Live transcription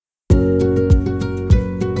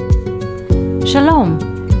Shalom,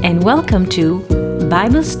 and welcome to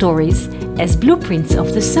Bible Stories as Blueprints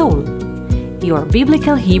of the Soul, your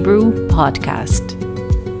Biblical Hebrew podcast.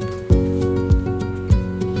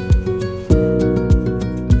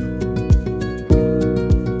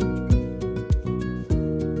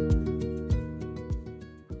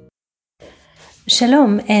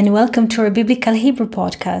 Shalom, and welcome to our Biblical Hebrew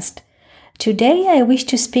podcast. Today I wish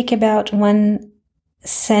to speak about one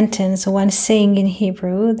sentence, one saying in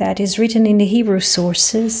Hebrew that is written in the Hebrew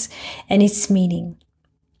sources and its meaning.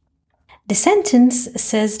 The sentence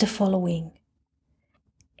says the following: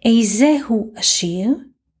 Eizehu ashir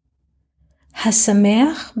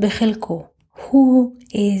hasameach bechelko. Who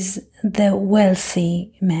is the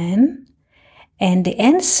wealthy man? And the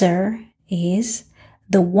answer is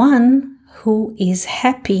the one who is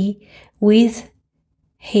happy with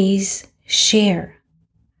his share.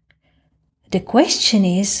 The question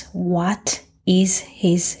is, what is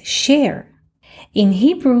his share? In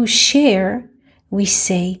Hebrew, share, we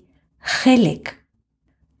say chelek,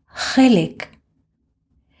 chelek.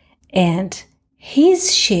 And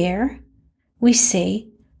his share, we say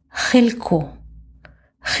chelko,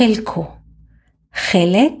 chelko.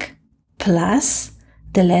 Chelek plus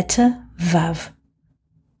the letter vav.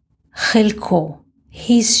 Chelko,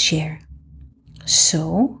 his share.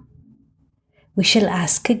 So, we shall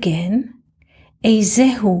ask again,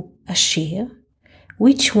 Eizehu ashir,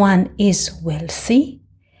 which one is wealthy?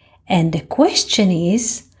 And the question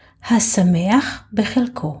is, hasameach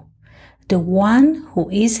bechelko, the one who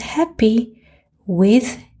is happy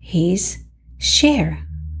with his share.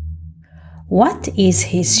 What is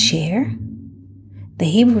his share? The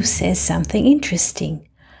Hebrew says something interesting.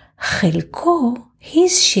 Chelko,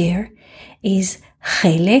 his share, is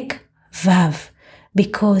chelek vav,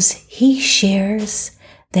 because he shares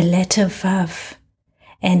the letter Vav,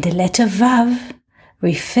 and the letter Vav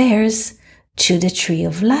refers to the tree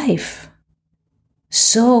of life.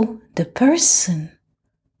 So the person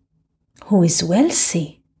who is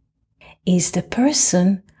wealthy is the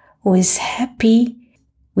person who is happy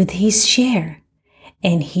with his share,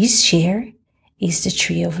 and his share is the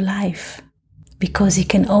tree of life, because he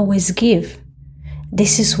can always give.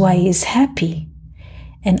 This is why he is happy,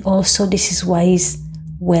 and also this is why he is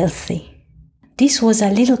wealthy. This was a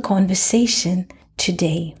little conversation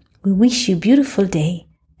today. We wish you a beautiful day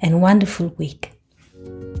and wonderful week.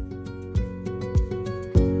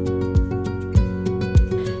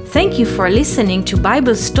 Thank you for listening to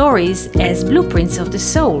Bible Stories as Blueprints of the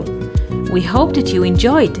Soul. We hope that you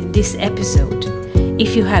enjoyed this episode.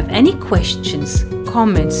 If you have any questions,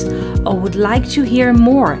 comments, or would like to hear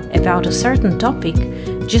more about a certain topic,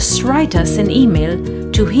 just write us an email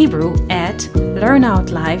to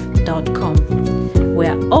hebrew@learnoutlive.com.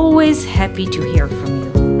 We're always happy to hear from you.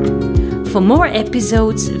 For more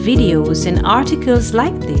episodes, videos, and articles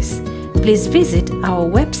like this, please visit our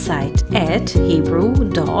website at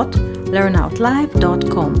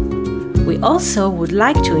hebrew.learnoutlive.com. We also would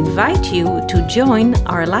like to invite you to join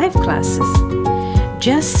our live classes.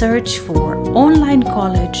 Just search for Online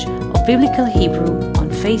College of Biblical Hebrew on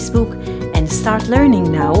Facebook and start learning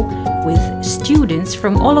now with students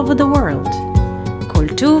from all over the world. Kol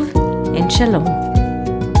Tuv and Shalom.